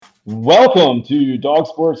Welcome to Dog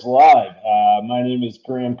Sports Live. My name is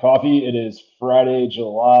Graham Coffey. It is Friday,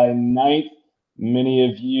 July 9th. Many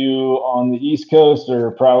of you on the East Coast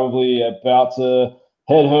are probably about to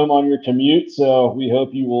head home on your commute, so we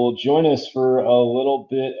hope you will join us for a little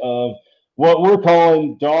bit of what we're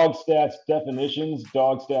calling dog stats definitions.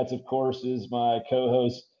 Dog stats, of course, is my co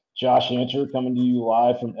host Josh Ancher coming to you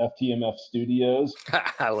live from FTMF Studios.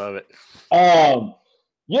 I love it. Um,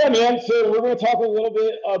 yeah, man. So we're going to talk a little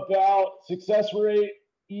bit about success rate,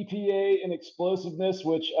 EPA, and explosiveness.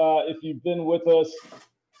 Which, if you've been with us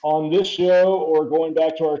on this show or going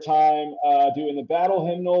back to our time doing the battle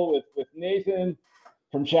hymnal with Nathan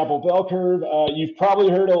from Chapel Bell Curve, you've probably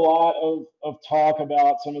heard a lot of talk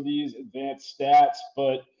about some of these advanced stats,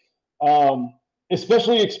 but um,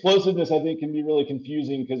 especially explosiveness, I think, can be really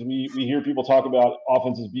confusing because we hear people talk about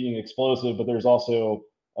offenses being explosive, but there's also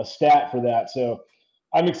a stat for that. So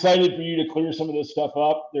I'm excited for you to clear some of this stuff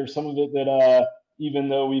up. There's some of it that even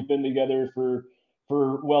though we've been together for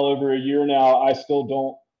well over a year now, I still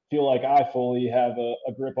don't feel like I fully have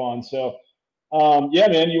a grip on. So yeah,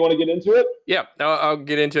 man, you want to get into it? Yeah, I'll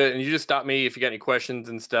get into it, and you just stop me if you got any questions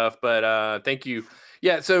and stuff. But thank you.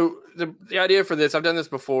 Yeah, so the idea for this, I've done this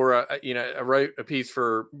before. I wrote a piece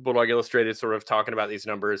for Bulldog Illustrated, sort of talking about these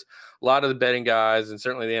numbers. A lot of the betting guys and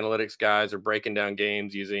certainly the analytics guys are breaking down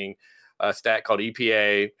games using a stat called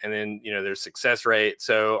EPA, and then there's success rate.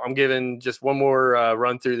 So I'm giving just one more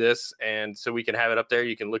run through this, and so we can have it up there.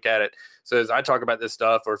 You can look at it. So as I talk about this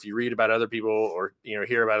stuff, or if you read about other people, or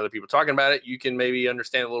hear about other people talking about it, you can maybe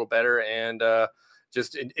understand a little better. And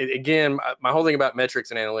again, my whole thing about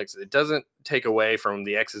metrics and analytics, it doesn't take away from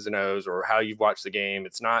the X's and O's or how you've watched the game.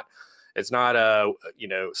 It's not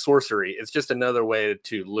sorcery. It's just another way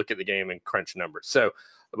to look at the game and crunch numbers. So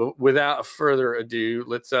without further ado,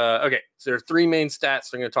 let's okay. So there's three main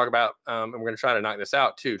stats I'm going to talk about, and we're going to try to knock this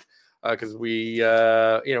out too, because we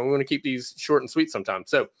want to keep these short and sweet sometimes.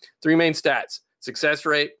 So three main stats: success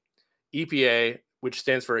rate, EPA, which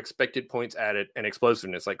stands for expected points added, and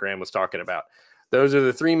explosiveness, like Graham was talking about. Those are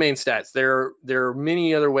the three main stats. There are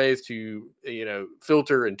many other ways to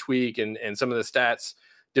filter and tweak and some of the stats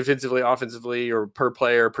defensively, offensively, or per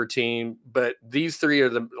player, per team. But these three are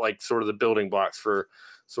the sort of the building blocks for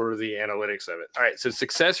sort of the analytics of it. All right, so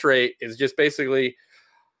success rate is just basically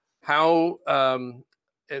how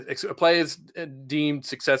a play is deemed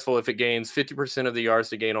successful if it gains 50% of the yards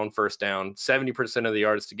to gain on first down, 70% of the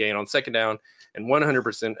yards to gain on second down, and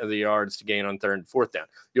 100% of the yards to gain on third and fourth down.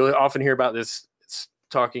 You'll often hear about this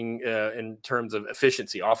talking in terms of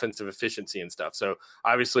efficiency, offensive efficiency and stuff. So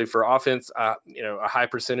obviously for offense, a high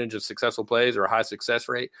percentage of successful plays or a high success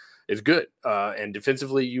rate is good. And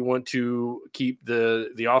defensively, you want to keep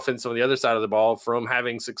the offense on the other side of the ball from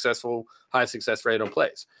having high success rate on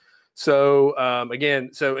plays. So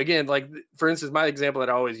again, like for instance, my example that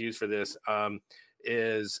I always use for this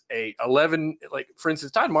is a 11. Like for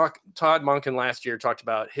instance, Todd Monken last year talked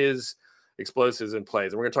about his explosives in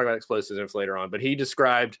plays, and we're going to talk about explosives later on. But he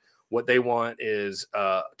described what they want is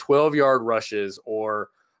 12-yard rushes or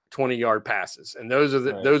 20-yard passes, and those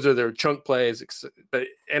are their chunk plays. But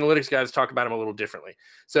analytics guys talk about them a little differently.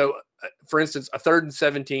 So, for instance, a 3rd and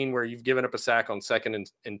 17 where you've given up a sack on 2nd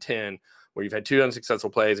and 10, where you've had two unsuccessful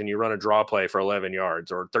plays and you run a draw play for 11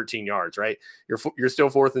 yards or 13 yards, right? You're still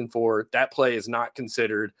 4th and 4. That play is not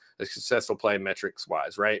considered a successful play metrics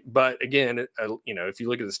wise, right? But again, if you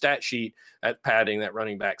look at the stat sheet, at padding that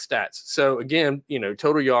running back stats. So again,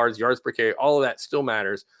 total yards per carry, all of that still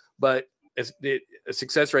matters, but a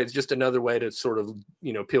success rate is just another way to sort of,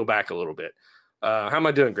 peel back a little bit. How am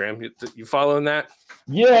I doing, Graham? You following that?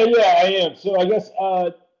 Yeah, I am. So I guess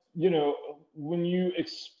when you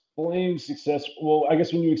explain success, well, I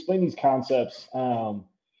guess when you explain these concepts,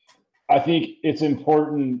 I think it's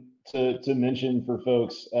important to mention for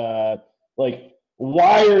folks like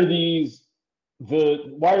why are these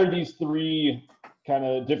three kind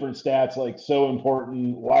of different stats like so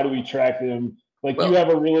important? Why do we track them? Like you have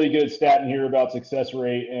a really good stat in here about success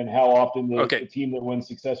rate and how often the team that wins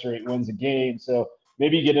success rate wins a game. So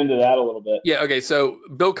maybe get into that a little bit. Yeah. Okay. So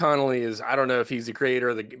Bill Connolly is, I don't know if he's the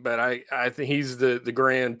creator but I think he's the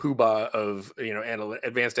grand poobah of,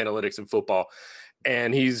 advanced analytics in football.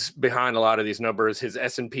 And he's behind a lot of these numbers. His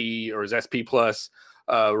S&P or his SP plus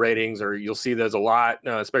ratings, or you'll see those a lot,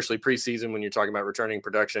 especially preseason when you're talking about returning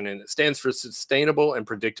production, and it stands for sustainable and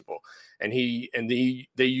predictable. And they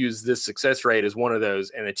use this success rate as one of those.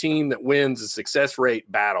 And a team that wins a success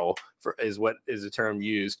rate battle is what is the term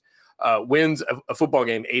used. Wins a football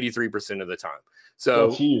game 83% of the time. So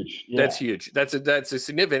that's huge. That's huge. That's a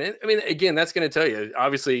significant. I mean, again, that's going to tell you.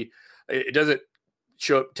 Obviously, it doesn't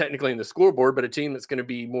show up technically in the scoreboard, but a team that's going to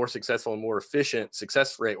be more successful and more efficient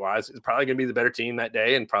success rate wise is probably going to be the better team that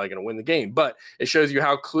day and probably going to win the game. But it shows you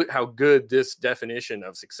how good this definition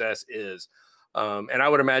of success is. And I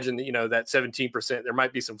would imagine that, that 17%, there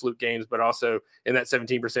might be some fluke games, but also in that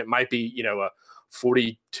 17% might be, a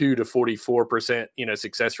 42 to 44%,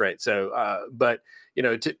 success rate. So, but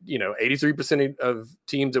 83% of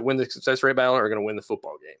teams that win the success rate battle are going to win the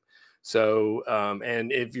football game. So,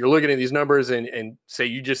 and if you're looking at these numbers and say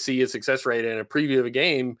you just see a success rate in a preview of a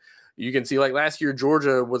game, you can see like last year,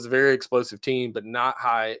 Georgia was a very explosive team, but not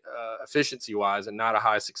high efficiency wise and not a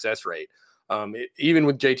high success rate. Even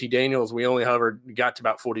with JT Daniels, we only got to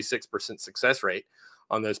about 46% success rate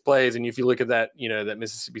on those plays. And if you look at that, that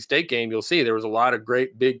Mississippi State game, you'll see there was a lot of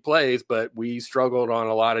great big plays, but we struggled on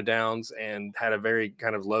a lot of downs and had a very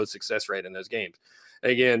kind of low success rate in those games.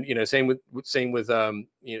 Again, same with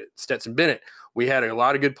Stetson Bennett. We had a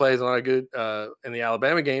lot of good plays, a lot of good in the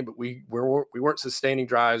Alabama game, but we weren't sustaining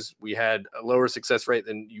drives. We had a lower success rate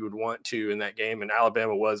than you would want to in that game, and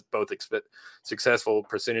Alabama was both successful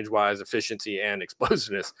percentage-wise, efficiency, and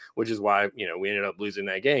explosiveness, which is why we ended up losing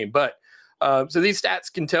that game. But so these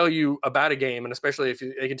stats can tell you about a game, and especially if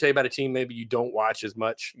they can tell you about a team maybe you don't watch as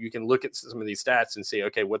much. You can look at some of these stats and see,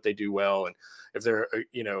 okay, what they do well, and if they're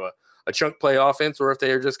a chunk play offense, or if they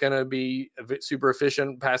are just going to be super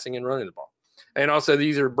efficient passing and running the ball. And also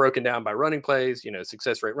these are broken down by running plays,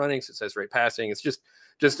 success rate running, success rate passing. It's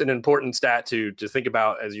just an important stat to think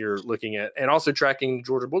about as you're looking at, and also tracking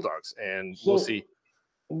Georgia Bulldogs. And so we'll see.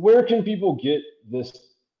 Where can people get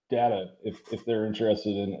this data if they're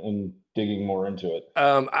interested in digging more into it?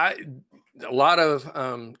 I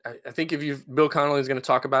think Bill Connolly is going to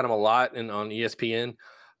talk about them a lot on ESPN.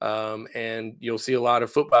 And you'll see a lot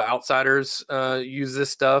of Football Outsiders use this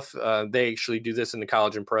stuff. They actually do this in the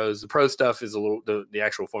college and pros. The pro stuff is the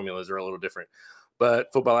actual formulas are a little different,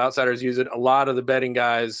 but Football Outsiders use it. A lot of the betting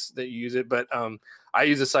guys that use it, but I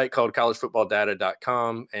use a site called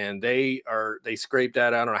collegefootballdata.com, and they scrape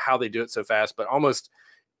data. I don't know how they do it so fast, but almost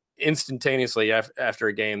instantaneously after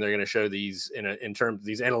a game, they're going to show these in terms of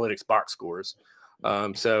these analytics box scores.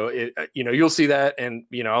 So you'll see that, and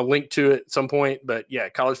I'll link to it at some point, but yeah,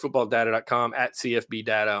 collegefootballdata.com @CFB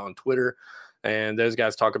data on Twitter. And those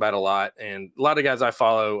guys talk about a lot, and a lot of guys I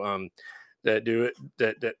follow, that do it,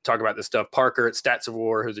 that talk about this stuff. Parker at Stats of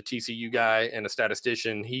War, who's a TCU guy and a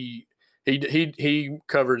statistician. He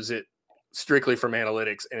covers it strictly from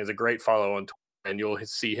analytics and is a great follow on Twitter, and you'll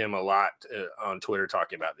see him a lot on Twitter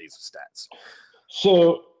talking about these stats.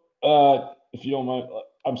 So, if you don't mind,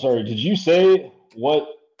 I'm sorry, did you say what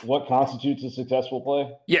constitutes a successful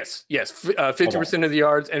play? Yes. 50% of the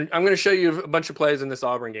yards. And I'm going to show you a bunch of plays in this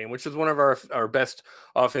Auburn game, which is one of our best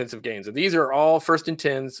offensive games. And these are all 1st and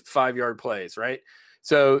 10s, 5-yard plays, right?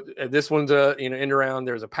 So this one's a end around.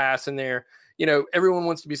 There's a pass in there. Everyone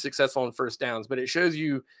wants to be successful on first downs, but it shows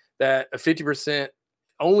you that a 50%,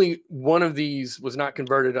 only one of these was not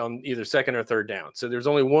converted on either second or third down. So there's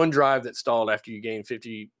only one drive that stalled after you gain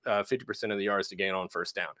 50% of the yards to gain on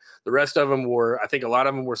first down. The rest of them I think a lot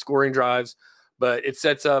of them were scoring drives, but it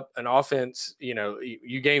sets up an offense.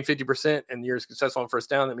 You gain 50% and you're successful on first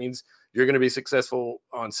down. That means you're going to be successful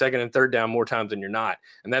on second and third down more times than you're not.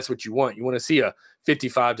 And that's what you want. You want to see a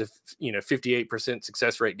 55 to 58%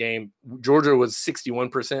 success rate game. Georgia was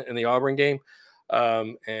 61% in the Auburn game. Let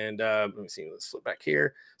me see, let's flip back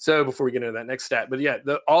here. So before we get into that next stat, but yeah,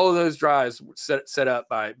 all of those drives were set up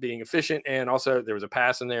by being efficient. And also there was a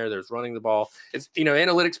pass in there's running the ball. It's,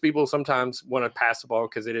 analytics people sometimes want to pass the ball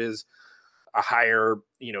because it is a higher,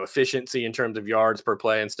 efficiency in terms of yards per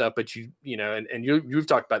play and stuff. But you've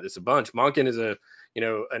talked about this a bunch. Monken is an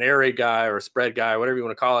air raid guy or a spread guy, whatever you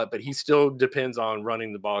want to call it, but he still depends on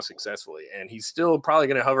running the ball successfully. And he's still probably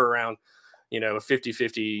going to hover around, a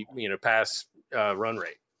 50-50, pass run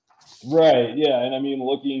rate. Right. Yeah. And I mean,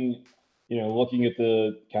 looking at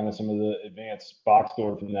the kind of some of the advanced box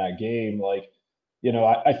score from that game,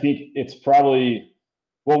 I think it's probably,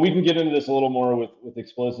 well, we can get into this a little more with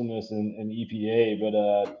explosiveness and EPA, but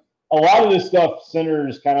a lot of this stuff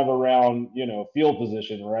centers kind of around, field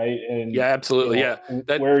position, right? And yeah, absolutely. Yeah.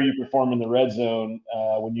 Where you perform in the red zone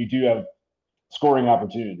when you do have scoring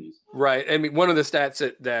opportunities. Right. I mean, one of the stats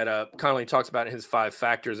that Connolly talks about in his 5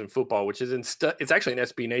 factors in football, which is it's actually in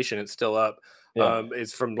SB Nation. It's still up. Yeah.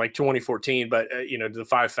 It's from 2014, but the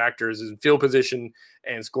 5 factors is field position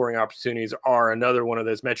and scoring opportunities are another one of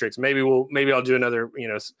those metrics. Maybe I'll do another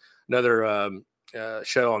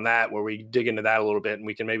show on that where we dig into that a little bit, and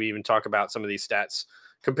we can maybe even talk about some of these stats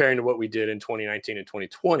comparing to what we did in 2019 and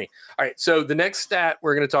 2020. All right. So the next stat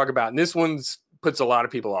we're going to talk about, and this puts a lot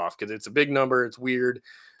of people off because it's a big number. It's weird.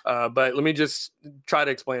 But let me just try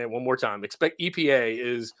to explain it one more time. Expect EPA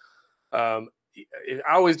is, I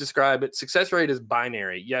always describe it. Success rate is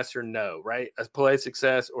binary, yes or no, right? A play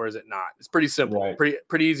success or is it not? It's pretty simple, Right.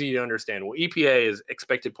 pretty easy to understand. Well, EPA is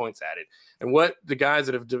expected points added, and what the guys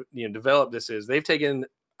that have developed this is they've taken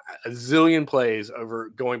a zillion plays over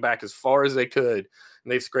going back as far as they could,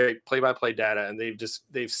 and they've scraped play-by-play data, and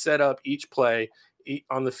they've set up each play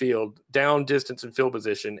on the field, down, distance, and field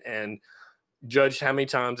position, and judged how many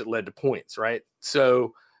times it led to points, right?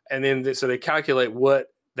 So, and then so they calculate what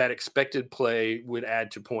that expected play would add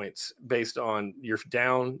to points based on your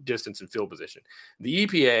down, distance, and field position. The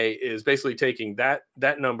EPA is basically taking that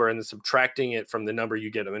number and then subtracting it from the number you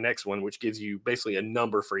get in the next one, which gives you basically a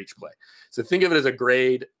number for each play. So think of it as a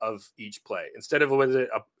grade of each play. Instead of was it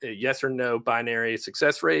a yes or no binary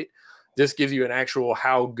success rate, this gives you an actual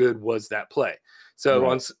how good was that play. So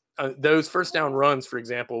right. On those first down runs, for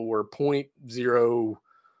example, were 0.09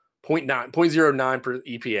 per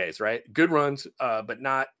EPAs, right? Good runs, but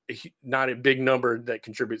not a big number that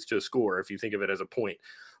contributes to a score if you think of it as a point.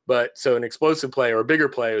 But so an explosive play or a bigger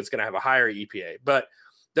play is going to have a higher EPA. But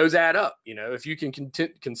those add up. If you can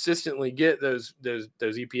consistently get those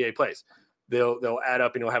EPA plays, they'll add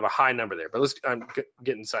up and you'll have a high number there. But I'm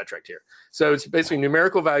getting sidetracked here. So it's basically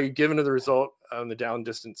numerical value given to the result on the down,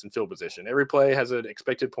 distance, and field position. Every play has an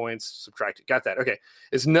expected points subtracted. Got that? Okay.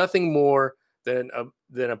 It's nothing more than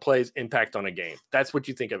a play's impact on a game. That's what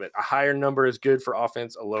you think of it. A higher number is good for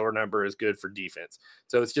offense. A lower number is good for defense.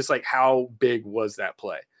 So it's just like how big was that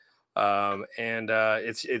play? And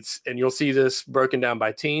you'll see this broken down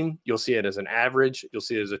by team. You'll see it as an average. You'll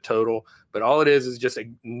see it as a total. But all it is just a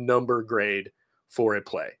number grade for a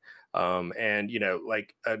play.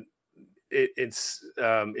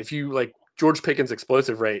 If you like George Pickens'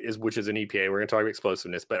 explosive rate which is an EPA. We're going to talk about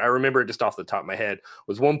explosiveness, but I remember it just off the top of my head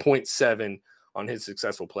was 1.7 on his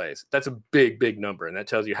successful plays. That's a big, big number, and that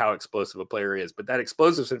tells you how explosive a player is. But that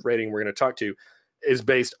explosive rating we're going to talk to is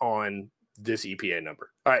based on this EPA number.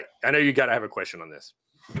 All right, I know you got to have a question on this.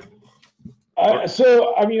 I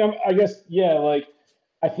guess, yeah, like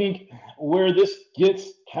I think where this gets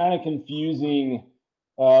kind of confusing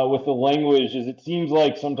with the language is it seems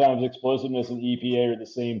like sometimes explosiveness and EPA are the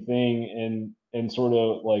same thing, and sort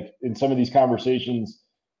of like in some of these conversations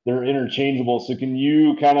they're interchangeable. So can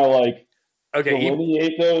you kind of like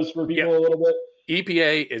delineate those for people a little bit?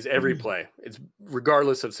 EPA is every play. It's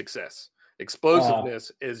regardless of success.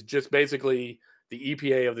 Explosiveness is just basically the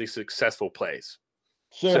EPA of the successful plays.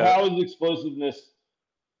 So how is explosiveness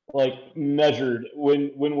like measured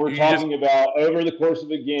when we're talking about over the course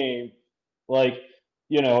of a game? Like,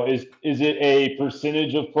 is it a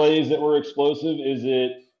percentage of plays that were explosive? Is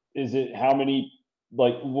it how many,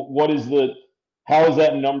 like, how is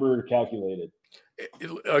that number calculated?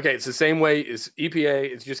 Okay, it's the same way as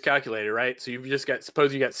EPA. It's just calculated, right? So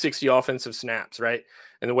suppose you got 60 offensive snaps, right?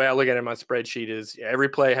 And the way I look at it in my spreadsheet is every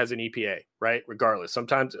play has an EPA, right? Regardless.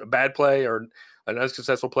 Sometimes a bad play or an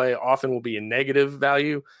unsuccessful play often will be a negative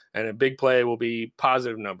value, and a big play will be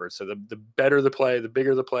positive numbers. So the better the play, the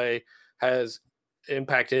bigger the play has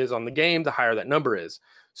impact is on the game, the higher that number is.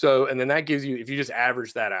 So, and then that gives you, if you just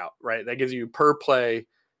average that out, right, that gives you per play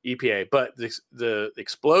EPA. But the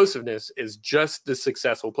explosiveness is just the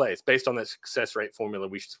successful plays based on that success rate formula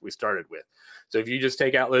we started with. So if you just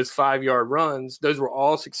take out those 5-yard runs, those were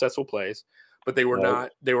all successful plays, but they were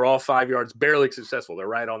not, they were all 5 yards, barely successful. They're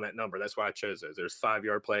right on that number. That's why I chose those. There's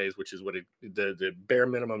 5-yard plays, which is what the bare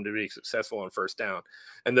minimum to be successful on first down.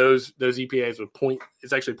 And those EPAs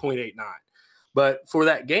it's actually 0.89. But for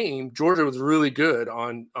that game, Georgia was really good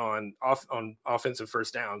on offensive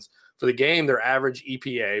first downs. For the game, their average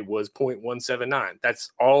EPA was 0.179.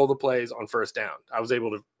 That's all the plays on first down.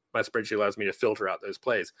 My spreadsheet allows me to filter out those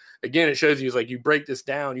plays. Again, it shows you like you break this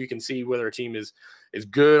down, you can see whether a team is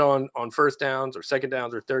good on first downs or second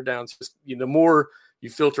downs or third downs. Just the more you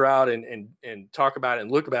filter out and talk about it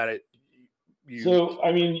and look about it. So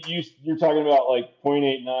I mean, you're talking about like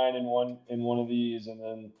 0.89 in one of these, and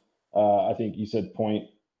then I think you said 1.79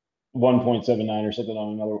 or something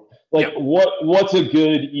on another. Like, what's a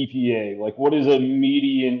good EPA? Like, what is a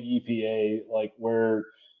median EPA? Like, where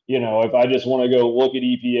if I just want to go look at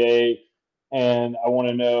EPA and I want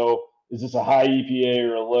to know, is this a high EPA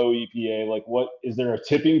or a low EPA? Like, what is there a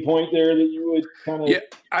tipping point there that you would kind of? Yeah,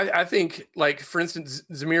 I think, like, for instance,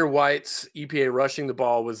 Zamir White's EPA rushing the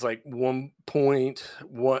ball was like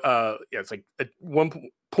 1.1. It's like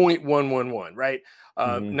 1.111, right?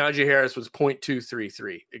 Najee Harris was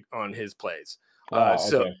 0.233 on his plays.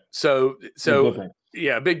 Okay. So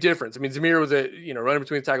Yeah, big difference. I mean, Zamir was running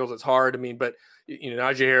between the tackles. It's hard. I mean, but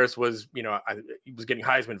Najee Harris was, he was getting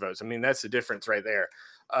Heisman votes. I mean, that's the difference right there.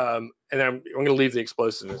 And then I'm going to leave the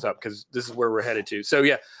explosiveness up because this is where we're headed to. So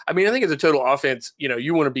yeah, I mean, I think as a total offense,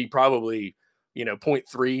 you want to be probably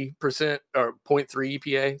 0.3% or 0.3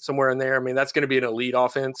 EPA somewhere in there. I mean, that's going to be an elite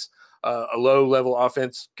offense. A low level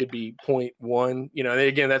offense could be 0.1. And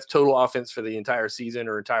again, that's total offense for the entire season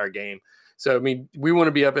or entire game. So, I mean, we want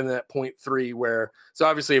to be up in that 0.3 so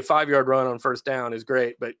obviously a 5-yard run on first down is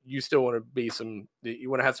great, but you still want to you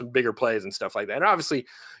want to have some bigger plays and stuff like that. And obviously,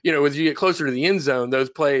 as you get closer to the end zone, those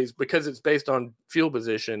plays, because it's based on field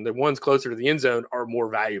position, the ones closer to the end zone are more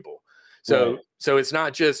valuable. So, right. So it's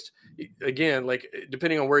not just, again, like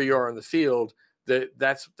depending on where you are on the field,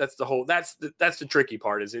 that's the tricky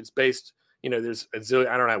part is it's based, there's a zillion,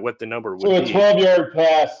 I don't know what the number would be. So a 12-yard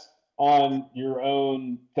pass on your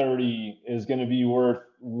own 30 is going to be worth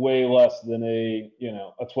way less than a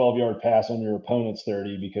 12-yard pass on your opponent's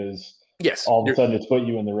 30 because all of a sudden it's put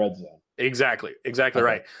you in the red zone. Exactly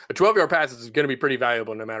right. A 12-yard pass is going to be pretty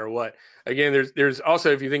valuable no matter what. Again, there's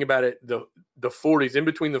also, if you think about it, the 40s, in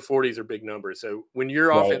between the 40s are big numbers. So when your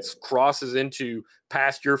offense crosses into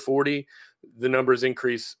past your 40, the numbers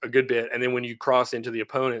increase a good bit. And then when you cross into the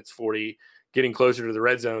opponent's 40, getting closer to the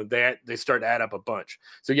red zone, they start to add up a bunch.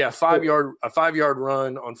 So yeah, a 5-yard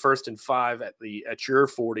run on 1st and 5 at your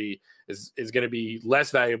 40 is going to be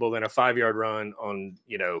less valuable than a 5-yard run on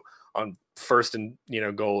first and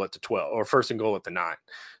goal at the 12 or first and goal at the 9.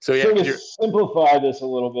 So yeah, to simplify this a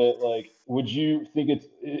little bit, like, would you think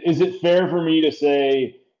is it fair for me to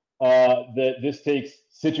say that this takes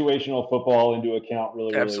situational football into account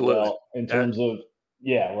really well in terms of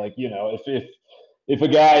if a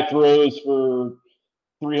guy throws for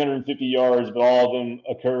 350 yards, but all of them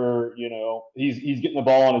occur, he's getting the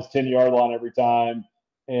ball on his 10-yard line every time,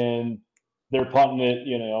 and they're punting it,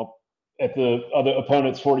 at the other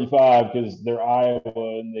opponent's 45 because they're Iowa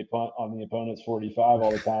and they punt on the opponent's 45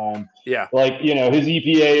 all the time. Yeah. Like, his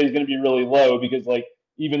EPA is going to be really low because, like,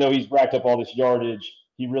 even though he's racked up all this yardage,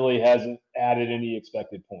 he really hasn't added any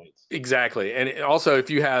expected points. Exactly. And also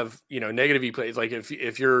if you have, negative EPAs, like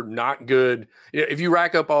if you're not good, if you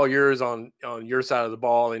rack up all yours on your side of the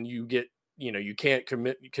ball and you get, you can't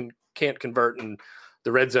convert in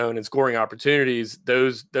the red zone and scoring opportunities,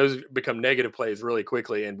 those become negative plays really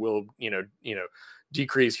quickly and will,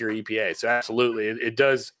 decrease your EPA. So absolutely it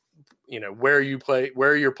does, where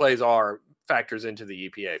your plays are factors into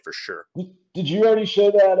the EPA for sure. Did you already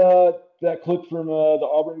show that clip from the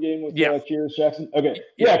Auburn game with Kearis Jackson? Okay.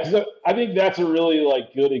 Yeah. Because I think that's a really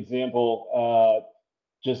like good example.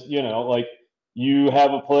 Just, like you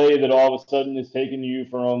have a play that all of a sudden is taking you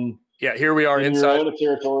from here we are inside your own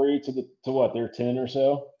territory to what, they're 10 or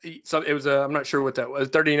so. So it was I'm not sure what that was,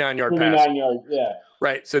 39-yard pass. 39-yard, yeah.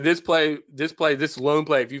 Right. So this lone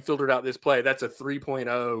play, if you filtered out this play, that's a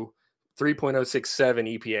 3.067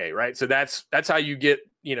 EPA, right? So that's how you get,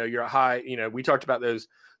 your high, we talked about those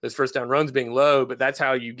first down runs being low, but that's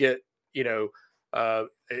how you get,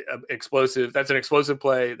 explosive. That's an explosive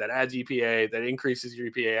play that adds EPA, that increases your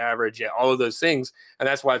EPA average. Yeah. All of those things. And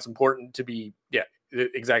that's why it's important to be,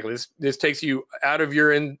 exactly. This takes you out of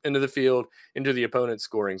your into the field into the opponent's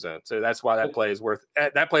scoring zone. So that's why that play is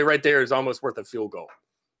that play right there is almost worth a field goal.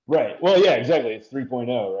 Right. Well, yeah, exactly. It's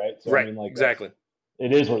 3.0, right? So right. I mean, like, exactly.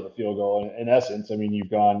 It is worth a field goal in essence. I mean, you've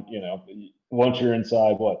gone, once you're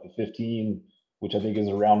inside the 15, which I think is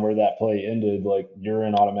around where that play ended, like you're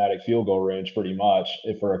in automatic field goal range pretty much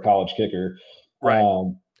if for a college kicker. Right.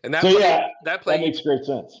 And that play makes great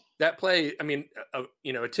sense. That play, I mean, a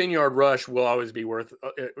 10-yard rush will always be worth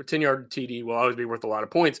a 10-yard TD will always be worth a lot of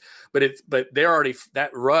points, but that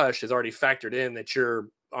rush is already factored in that you're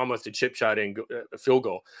almost a chip shot in a field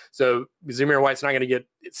goal. So Zamir White's not going to get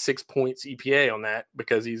 6 points EPA on that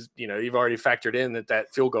because he's, you've already factored in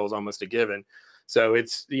that field goal is almost a given. So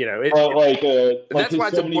it's, that's why it's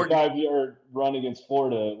a 75-yard run against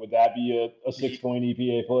Florida. Would that be a 6-point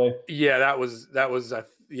EPA play? Yeah, that was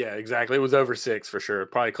yeah, exactly. It was over 6 for sure.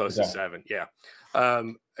 Probably close to 7. Yeah.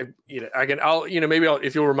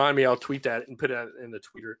 If you'll remind me, I'll tweet that and put it in the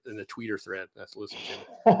tweeter thread. That's listening to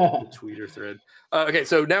the tweeter thread. Okay.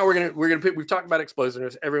 So now we've talked about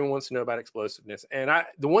explosiveness. Everyone wants to know about explosiveness. And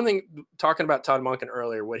the one thing talking about Todd Monken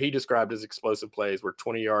earlier, what he described as explosive plays were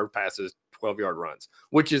 20-yard passes, 12-yard runs,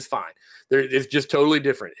 which is fine. It's just totally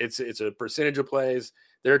different. It's a percentage of plays.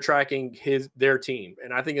 They're tracking their team.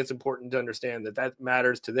 And I think it's important to understand that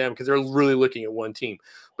matters to them because they're really looking at one team.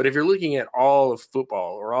 But if you're looking at all of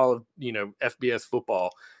football or all of, FBS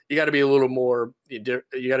football, you got to be a little more, you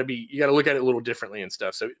got to look at it a little differently and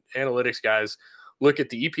stuff. So analytics guys look at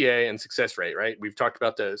the EPA and success rate, right? We've talked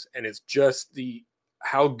about those, and it's just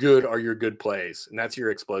how good are your good plays, and that's your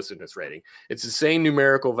explosiveness rating. It's the same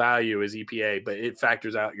numerical value as EPA, but it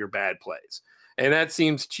factors out your bad plays. And that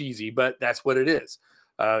seems cheesy, but that's what it is.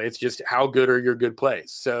 It's just how good are your good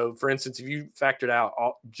plays. So, for instance, if you factored out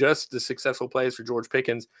just the successful plays for George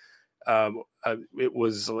Pickens, it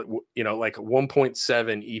was like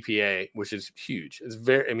 1.7 EPA, which is huge. It's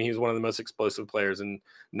he's one of the most explosive players and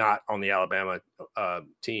not on the Alabama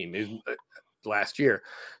team last year.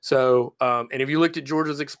 So, and if you looked at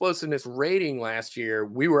Georgia's explosiveness rating last year,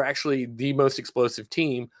 we were actually the most explosive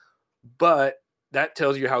team, but that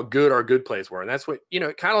tells you how good our good plays were. And that's what, kind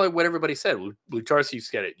of like what everybody said. Lutarsi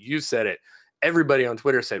said it. You said it. Everybody on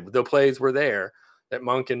Twitter said the plays were there, that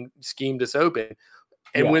Monken schemed us open.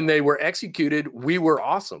 And when they were executed, we were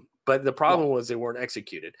awesome. But the problem was they weren't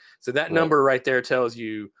executed. So that number right there tells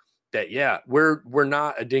you that, we're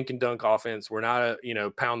not a dink and dunk offense. We're not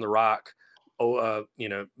a, pound the rock,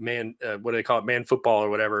 man, what do they call it? Man football or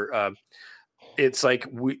whatever. It's like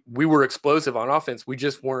we were explosive on offense. We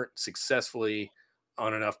just weren't successfully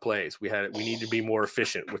on enough plays. We need to be more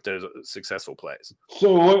efficient with those successful plays.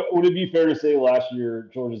 So would it be fair to say last year,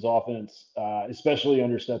 Georgia's offense, especially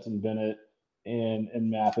under Stetson Bennett and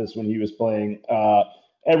Mathis when he was playing,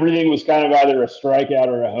 everything was kind of either a strikeout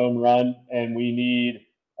or a home run, and we need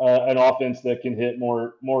an offense that can hit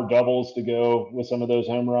more doubles to go with some of those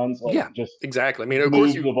home runs. Just exactly. I mean, of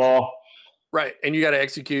move course the ball. Right. And you got to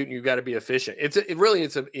execute and you got to be efficient.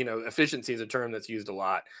 Efficiency is a term that's used a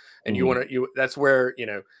lot. And that's where,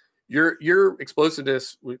 your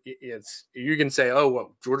explosiveness, you can say, oh,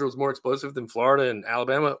 well, Georgia was more explosive than Florida and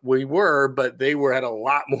Alabama. We were, but they had a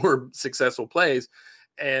lot more successful plays.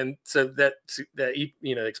 And so that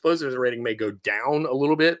explosiveness rating may go down a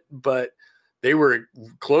little bit, but they were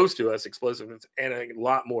close to us explosiveness and a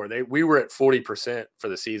lot more. We were at 40% for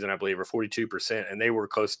the season, I believe, or 42%, and they were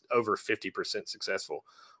close over 50% successful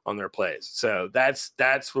on their plays. So that's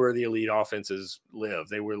where the elite offenses live.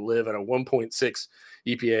 They would live at a 1.6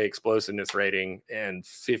 EPA explosiveness rating and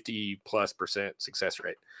 50+% success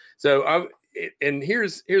rate. So and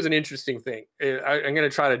here's an interesting thing. I'm going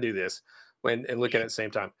to try to do this and look at it at the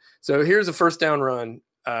same time. So here's a first down run.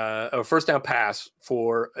 A first down pass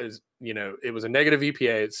it was a negative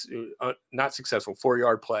EPA. It's not successful,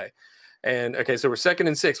 4-yard play. And okay, so we're 2nd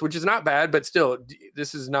and 6, which is not bad, but still,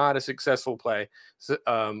 this is not a successful play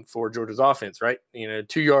for Georgia's offense, right?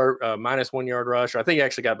 2-yard, -1 yard rush. I think he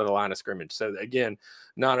actually got by the line of scrimmage. So again,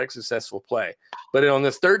 not a successful play. But on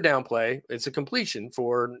this 3rd down play, it's a completion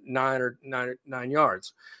for 9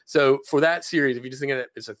 yards. So for that series, if you just think of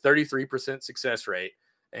it, it's a 33% success rate.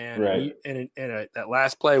 And that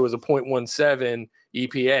last play was a 0.17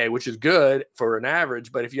 EPA, which is good for an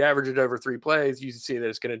average. But if you average it over 3 plays, you see that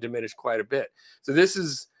it's going to diminish quite a bit. So this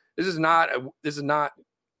is not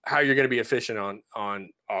how you're going to be efficient on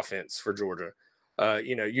offense for Georgia.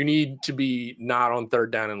 You need to be not on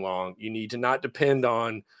 3rd down and long. You need to not depend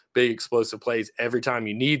on big explosive plays every time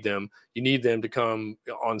you need them. You need them to come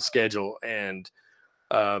on schedule, and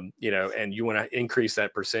and you want to increase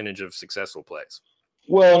that percentage of successful plays.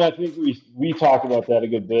 Well, and I think we talked about that a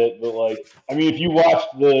good bit, but if you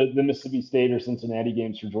watched the Mississippi State or Cincinnati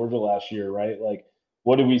games for Georgia last year, right?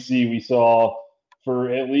 What did we see? We saw for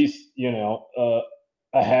at least a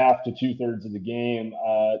half to 2/3 of the game,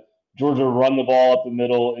 Georgia run the ball up the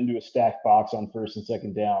middle into a stacked box on 1st and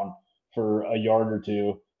 2nd down for a yard or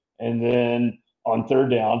two, and then on 3rd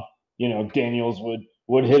down, Daniels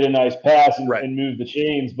would hit a nice pass and move the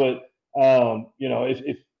chains, but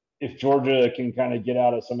if Georgia can kind of get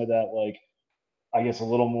out of some of that, I guess a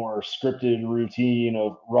little more scripted routine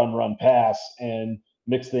of run, pass, and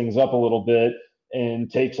mix things up a little bit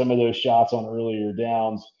and take some of those shots on earlier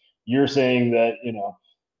downs, you're saying that,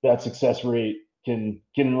 that success rate can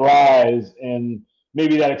rise and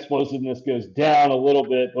maybe that explosiveness goes down a little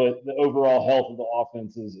bit, but the overall health of the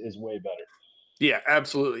offense is way better. Yeah,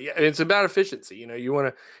 absolutely. Yeah, it's about efficiency. You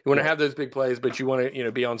want to have those big plays, but you want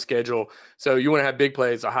to be on schedule. So you want to have big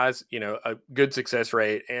plays, a good success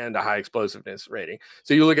rate, and a high explosiveness rating.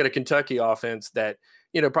 So you look at a Kentucky offense that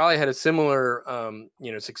probably had a similar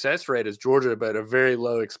success rate as Georgia, but a very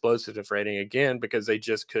low explosiveness rating again because they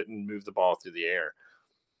just couldn't move the ball through the air.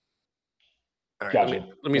 All right, gotcha.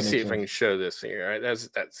 let me see if I can show this here. All right, that's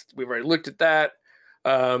we've already looked at that.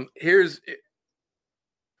 Here's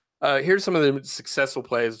some of the successful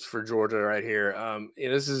plays for Georgia right here.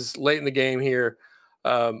 This is late in the game here,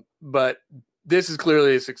 but this is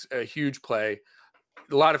clearly a huge play.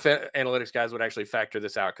 A lot of analytics guys would actually factor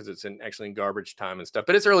this out because it's actually in garbage time and stuff.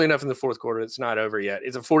 But it's early enough in the 4th quarter; it's not over yet.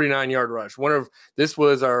 It's a 49-yard rush. This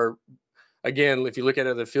was our again, if you look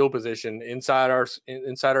at the field position inside our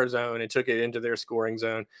zone and took it into their scoring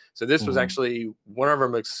zone. So this was actually one of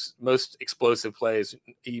our most explosive plays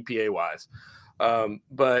EPA wise.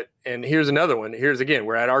 And here's another one. Again,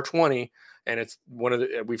 we're at our 20, and it's one of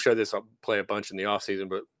the, we've showed this, I'll play a bunch in the off season,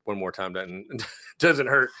 but one more time doesn't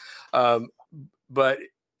hurt. But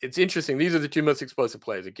it's interesting. These are the two most explosive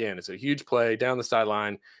plays. Again, it's a huge play down the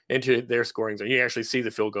sideline into their scoring zone. You actually see the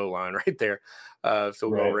field goal line right there,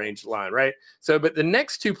 field goal range line, right? So, but the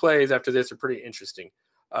next two plays after this are pretty interesting.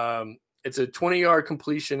 It's a 20-yard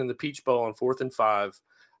completion in the Peach Bowl on 4th and 5.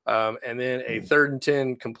 And then a 3rd and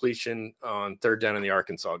 10 completion on 3rd down in the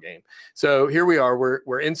Arkansas game. So here we are.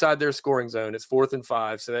 We're inside their scoring zone. It's 4th and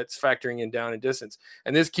 5. So that's factoring in down and distance.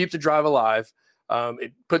 And this keeps the drive alive.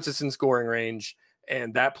 It puts us in scoring range.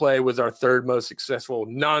 And that play was our 3rd most successful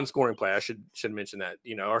non-scoring play. I should mention that.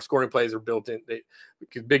 You know, our scoring plays are built in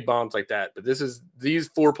big bombs like that. But these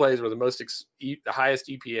 4 plays were the highest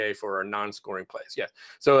EPA for our non-scoring plays. Yeah.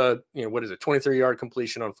 So what is it? 23-yard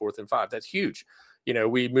completion on 4th and 5. That's huge. You know,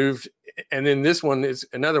 we moved, and then this one is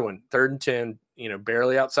another one, 3rd and 10,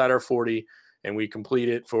 barely outside our 40, and we complete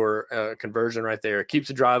it for a conversion right there. It keeps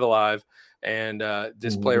the drive alive. And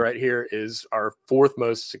this play right here is our 4th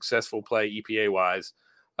most successful play EPA wise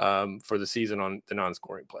for the season on the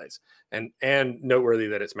non-scoring plays. And noteworthy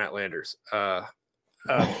that it's Matt Landers. But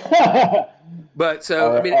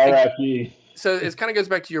so, I mean, so it kind of goes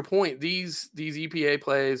back to your point. These EPA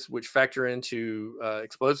plays, which factor into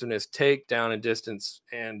explosiveness, take down and distance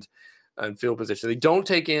and field position. They don't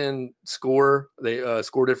take in score. They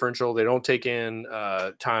score differential. They don't take in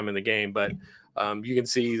time in the game. But you can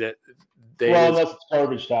see that. Unless it's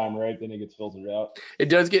garbage time, right? Then it gets filtered out. It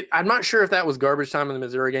does get. I'm not sure if that was garbage time in the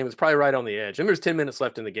Missouri game. It's probably right on the edge. And there's 10 minutes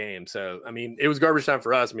left in the game, so I mean, it was garbage time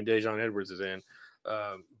for us. I mean, Dejon Edwards is in.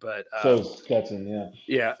 So Stetson,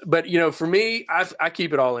 yeah. But for me, I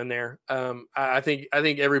keep it all in there. I think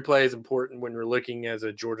every play is important when we're looking as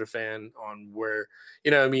a Georgia fan on where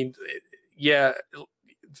garbage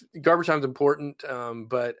time is important,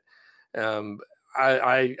 but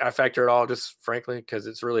I factor it all just frankly because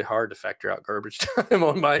it's really hard to factor out garbage time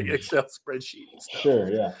on my Excel spreadsheet. Sure,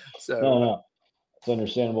 yeah. So no, it's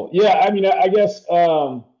understandable. Yeah, I mean, I guess.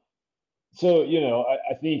 So,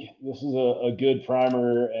 I think this is a good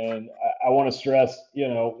primer, and I want to stress,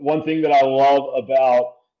 one thing that I love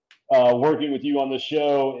about working with you on the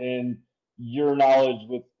show and your knowledge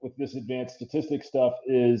with this advanced statistics stuff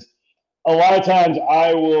is a lot of times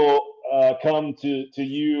I will come to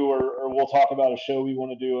you or we'll talk about a show we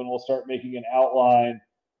want to do and we'll start making an outline,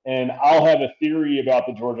 and I'll have a theory about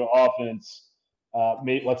the Georgia offense.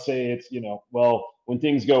 Let's say it's, when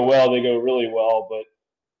things go well, they go really well, but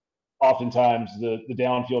oftentimes the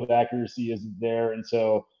downfield accuracy isn't there. And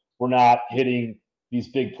so we're not hitting these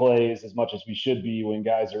big plays as much as we should be when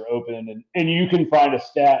guys are open. And you can find a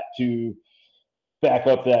stat to back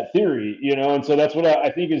up that theory, And so that's what I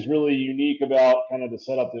think is really unique about kind of the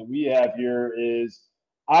setup that we have here is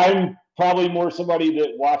I'm probably more somebody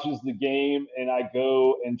that watches the game and I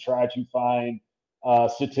go and try to find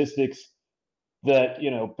statistics that,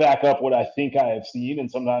 back up what I think I have seen. And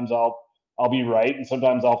sometimes I'll be right, and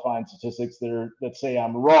sometimes I'll find statistics that say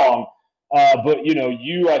I'm wrong. But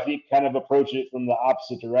you I think kind of approach it from the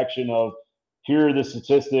opposite direction of here are the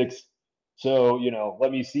statistics. So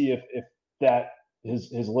let me see if that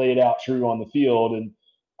has laid out true on the field, and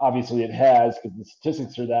obviously it has because the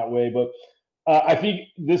statistics are that way. But I think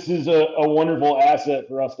this is a wonderful asset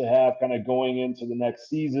for us to have kind of going into the next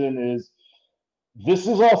season. This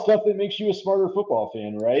is all stuff that makes you a smarter football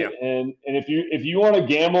fan, right? Yeah. And if you want to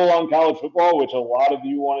gamble on college football, which a lot of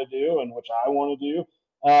you want to do, and which I want to do,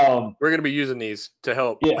 we're going to be using these to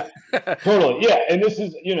help. Yeah, totally. Yeah, and this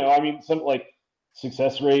is some like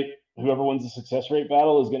success rate. Whoever wins the success rate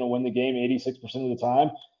battle is going to win the game 86% of the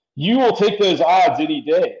time. You will take those odds any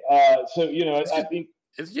day. I think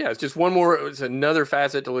it's just one more. It's another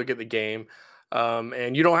facet to look at the game.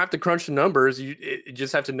 And you don't have to crunch the numbers. You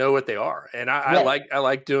just have to know what they are. And I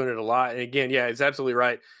like doing it a lot. And again, yeah, it's absolutely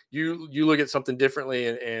right. You look at something differently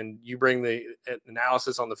and you bring the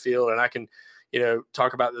analysis on the field, and I can,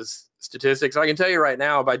 talk about the statistics. I can tell you right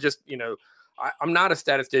now by just, I'm not a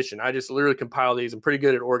statistician. I just literally compile these. I'm pretty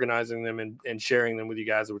good at organizing them and sharing them with you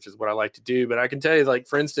guys, which is what I like to do. But I can tell you, like,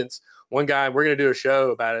 for instance, one guy, we're going to do a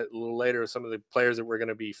show about it a little later, some of the players that we're going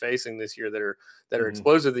to be facing this year that are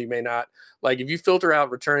explosive that you may not like. If you filter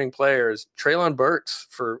out returning players, Treylon Burks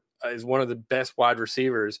is one of the best wide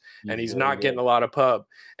receivers, and he's not getting a lot of pub.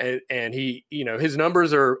 And he, his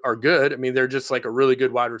numbers are good. I mean, they're just like a really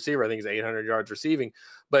good wide receiver. I think he's 800 yards receiving.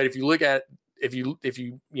 But if you look at if you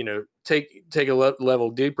take a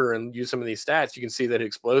level deeper and use some of these stats, you can see that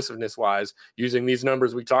explosiveness wise, using these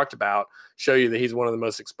numbers we talked about, show you that he's one of the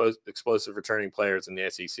most explosive returning players in the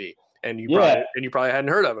SEC. And you probably hadn't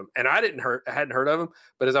heard of him, and I hadn't heard of him.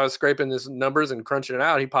 But as I was scraping these numbers and crunching it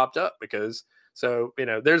out, he popped up because. So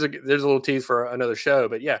there's a little tease for another show.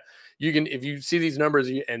 But yeah, you can, if you see these numbers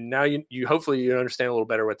and now you hopefully you understand a little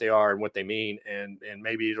better what they are and what they mean, and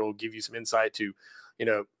maybe it'll give you some insight to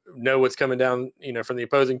know what's coming down from the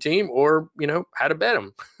opposing team, or how to bet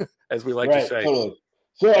them, as we like to say. Totally.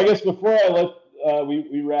 So I guess before I let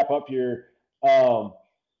we wrap up here.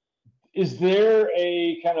 Is there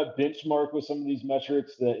a kind of benchmark with some of these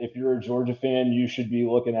metrics that if you're a Georgia fan, you should be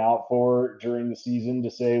looking out for during the season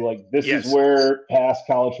to say, like, this is where past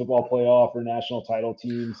college football playoff or national title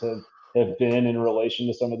teams have been in relation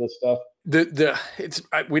to some of this stuff?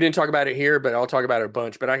 We didn't talk about it here, but I'll talk about it a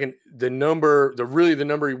bunch. But the number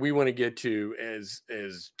we want to get to is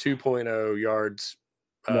 2.0 yards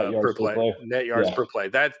per play. Net yards per play.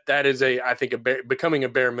 That is I think becoming a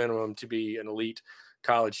bare minimum to be an elite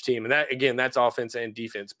college team. And that, again, that's offense and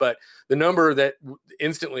defense. But the number that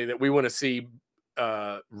instantly that we want to see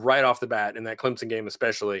right off the bat in that Clemson game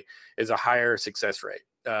especially is a higher success rate.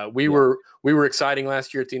 We were exciting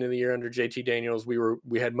last year at the end of the year under JT Daniels.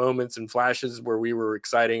 We had moments and flashes where we were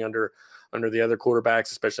exciting under the other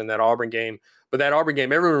quarterbacks, especially in that Auburn game. But that Auburn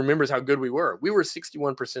game, everyone remembers how good we were. We were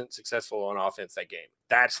 61% successful on offense that game.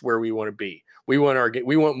 That's where we want to be. We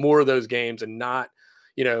want more of those games, and not,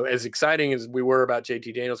 as exciting as we were about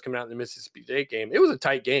JT Daniels coming out in the Mississippi State game. It was a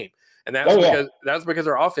tight game. And that was because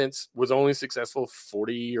our offense was only successful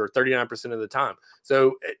 40 or 39% of the time.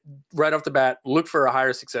 So right off the bat, look for a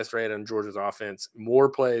higher success rate on Georgia's offense, more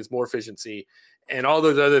plays, more efficiency, and all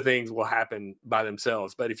those other things will happen by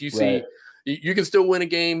themselves. But if you see, you can still win a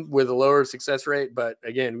game with a lower success rate. But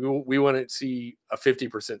again, we want to see a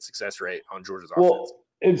 50% success rate on Georgia's offense.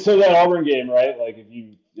 And so that Auburn game, right? Like if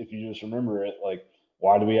you just remember it, like,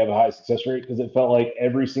 why do we have a high success rate? Because it felt like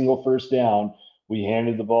every single first down, we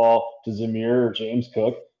handed the ball to Zamir or James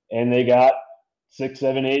Cook, and they got 6,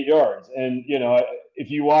 7, 8 yards. And, if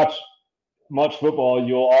you watch much football,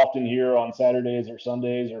 you'll often hear on Saturdays or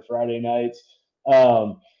Sundays or Friday nights,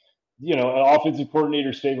 an offensive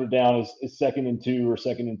coordinator's favorite down is 2nd and 2 or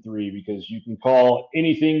 2nd and 3, because you can call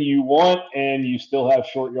anything you want and you still have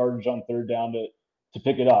short yardage on 3rd down to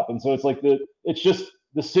pick it up. And so it's like it's just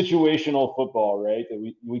the situational football, right?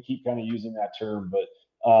 That we keep kind of using that term, but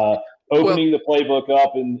opening the playbook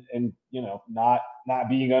up and not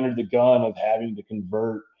being under the gun of having to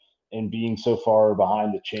convert and being so far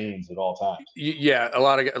behind the chains at all times. Yeah, a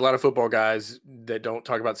lot of football guys that don't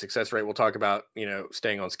talk about success rate will talk about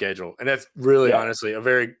staying on schedule, and that's really honestly a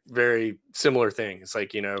very, very similar thing. It's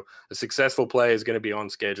like a successful play is going to be on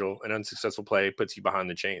schedule, an unsuccessful play puts you behind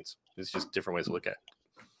the chains. It's just different ways to look at it.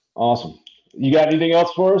 Awesome. You got anything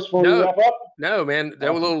else for us before we wrap up? No, man.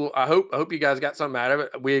 That was a little. I hope you guys got something out of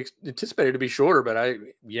it. We anticipated to be shorter, but I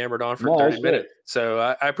yammered on for 30 minutes. So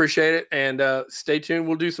I appreciate it, and stay tuned.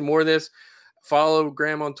 We'll do some more of this. Follow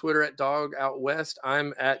Graham on Twitter at DogOutWest.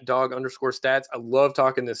 I'm at dog_stats. I love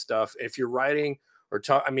talking this stuff. If you're writing or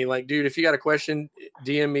talk, dude, if you got a question,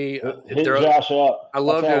 DM me. Hit Josh up. I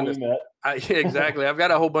love doing this. Yeah, exactly. I've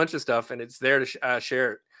got a whole bunch of stuff, and it's there to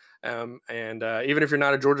share it. And even if you're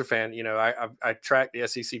not a Georgia fan, I track the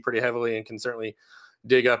SEC pretty heavily and can certainly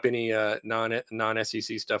dig up any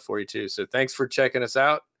non-SEC stuff for you too. So thanks for checking us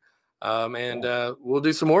out. And we'll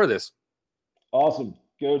do some more of this. Awesome.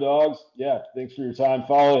 Go Dogs. Yeah. Thanks for your time.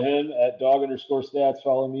 Follow him at dog_stats.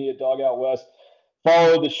 Follow me at DogOutWest.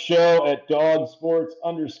 Follow the show at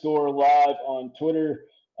dogsports_live on Twitter.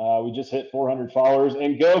 We just hit 400 followers,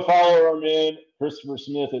 and go follow our man, Christopher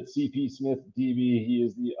Smith at CP Smith DB. He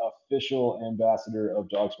is the official ambassador of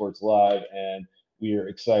Dog Sports Live, and we are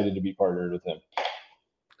excited to be partnered with him.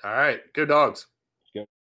 All right. Go Dogs.